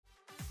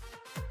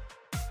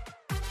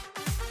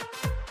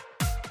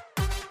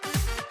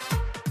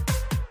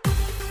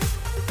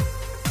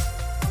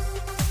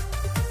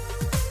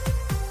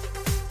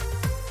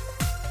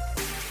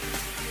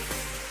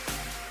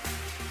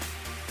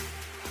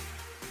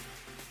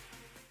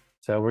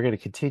So we're going to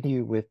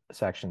continue with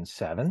section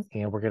 7,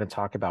 and we're going to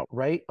talk about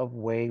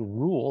right-of-way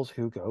rules,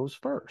 who goes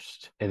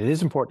first. And it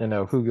is important to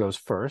know who goes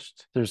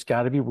first. There's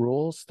got to be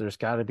rules. There's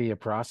got to be a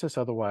process.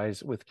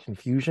 Otherwise, with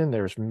confusion,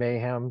 there's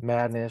mayhem,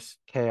 madness,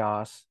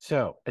 chaos.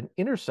 So an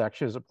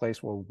intersection is a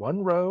place where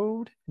one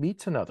road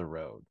meets another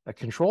road. A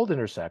controlled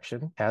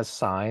intersection has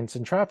signs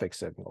and traffic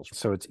signals,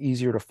 so it's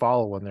easier to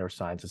follow when there are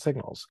signs and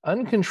signals.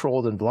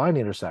 Uncontrolled and blind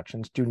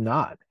intersections do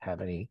not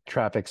have any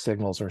traffic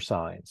signals or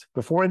signs.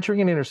 Before entering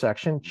an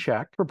intersection,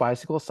 check for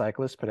bicyclists,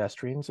 cyclists,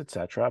 pedestrians,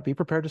 etc. Be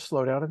prepared to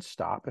slow down and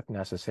stop if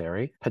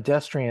necessary.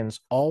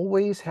 Pedestrians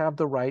always have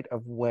the right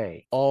of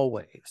way,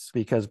 always,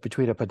 because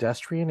between a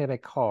pedestrian and a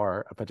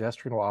car, a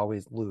pedestrian will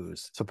always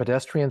lose. So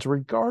pedestrians,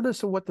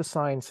 regardless of what the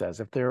sign says,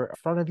 if they're in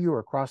front of you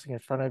or crossing in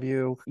front of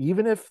you,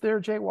 even if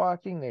they're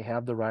jaywalking, they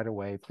have the right of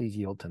way. Please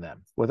yield to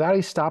them. Without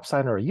a stop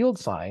sign or a yield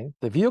sign,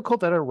 the vehicle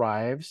that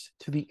arrives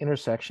to the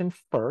intersection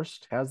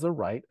first has the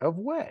right of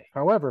way.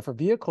 However, if a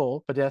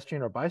vehicle,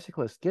 pedestrian, or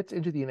bicyclist gets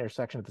into the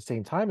intersection at the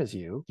same time as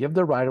you, give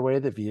the right of way to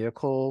the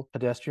vehicle,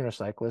 pedestrian, or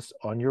cyclist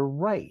on your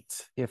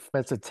right. If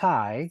it's a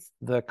tie,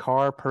 the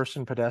car,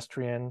 person,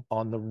 pedestrian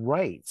on the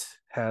right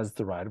has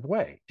the right of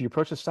way. If you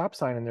approach a stop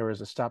sign and there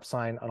is a stop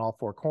sign on all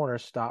four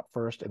corners, stop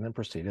first and then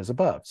proceed as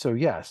above. So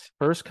yes,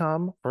 first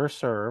come, first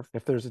serve.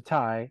 If there's a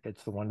tie,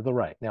 it's the one to the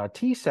right. Now a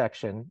T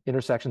section,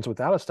 intersections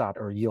without a stop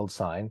or yield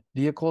sign,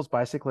 vehicles,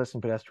 bicyclists,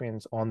 and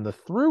pedestrians on the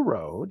through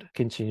road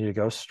continue to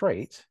go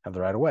straight, have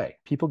the right of way.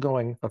 People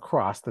going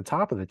across the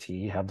top of the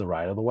T have the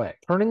right of the way.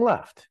 Turning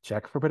left,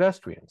 check for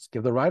pedestrians.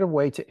 Give the right of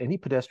way to any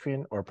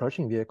pedestrian or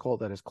approaching vehicle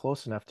that is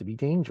close enough to be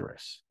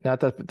dangerous. Not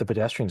that the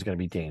pedestrian is going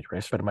to be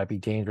dangerous, but it might be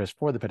dangerous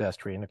for the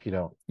pedestrian if you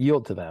don't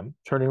yield to them.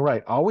 Turning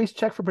right, always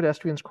check for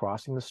pedestrians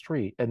crossing the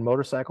street and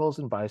motorcycles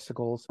and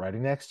bicycles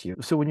riding next to you.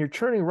 So when you're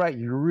turning right,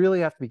 you really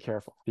have to be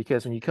careful,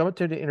 because when you come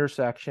to an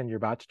intersection, you're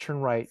about to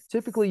turn right.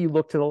 Typically, you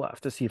look to the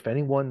left to see if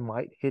anyone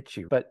might hit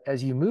you. But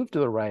as you move to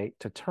the right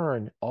to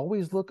turn,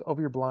 always look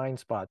over your blind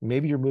spot.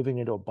 Maybe you're moving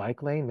into a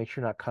bike lane. Make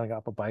sure you're not cutting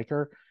off a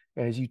biker.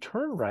 And as you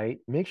turn right,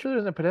 make sure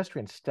there's a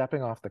pedestrian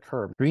stepping off the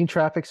curb. Green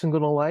traffic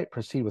signal light,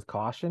 proceed with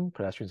caution.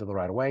 Pedestrians are the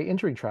right of way.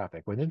 Entering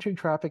traffic. When entering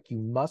traffic, you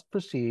must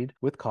proceed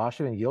with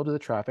caution and yield to the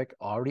traffic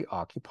already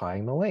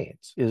occupying the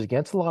lanes. It is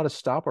against the law to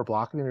stop or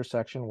block an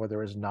intersection where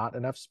there is not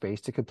enough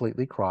space to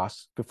completely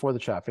cross before the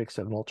traffic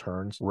signal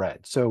turns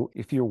red. So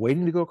if you're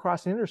waiting to go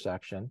across an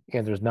intersection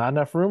and there's not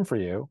enough room for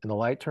you and the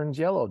light turns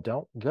yellow,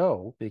 don't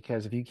go,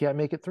 because if you can't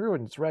make it through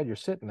and it's red, you're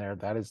sitting there.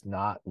 That is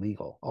not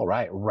legal. All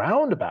right,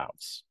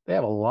 roundabouts. They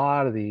have a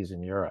lot of these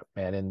in Europe,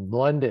 man. In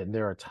London,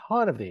 there are a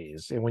ton of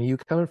these. And when you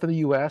come in from the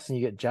US and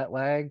you get jet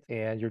lagged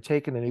and you're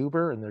taking an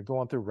Uber and they're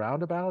going through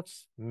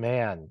roundabouts,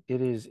 man,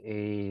 it is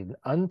an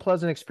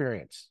unpleasant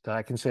experience that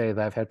I can say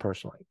that I've had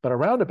personally. But a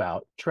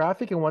roundabout,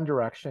 traffic in one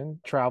direction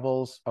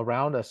travels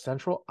around a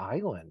central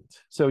island.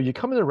 So you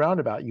come in the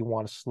roundabout, you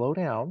want to slow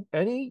down.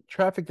 Any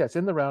traffic that's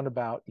in the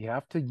roundabout, you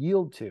have to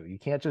yield to. You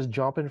can't just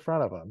jump in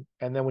front of them.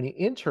 And then when you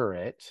enter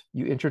it,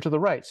 you enter to the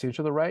right. So you enter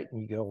to the right and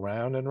you go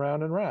round and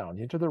round and round.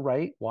 You enter the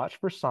right, watch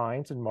for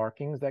signs and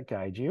markings that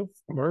guide you,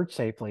 merge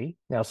safely.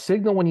 Now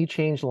signal when you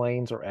change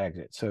lanes or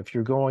exit. So if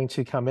you're going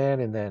to come in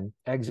and then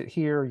exit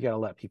here, you got to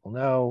let people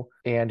know.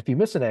 And if you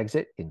miss an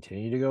exit,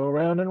 continue to go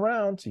around and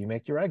round so you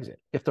make your exit.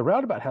 If the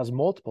roundabout has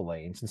multiple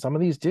lanes, and some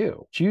of these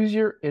do, choose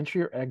your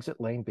entry or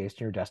exit lane based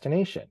on your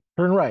destination.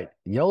 Turn right.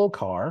 The yellow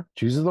car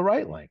chooses the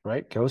right lane,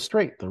 right? Goes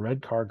straight. The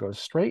red car goes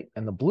straight.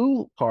 And the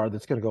blue car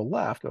that's going to go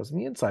left goes in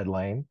the inside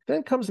lane,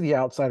 then comes to the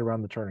outside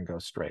around the turn and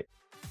goes straight.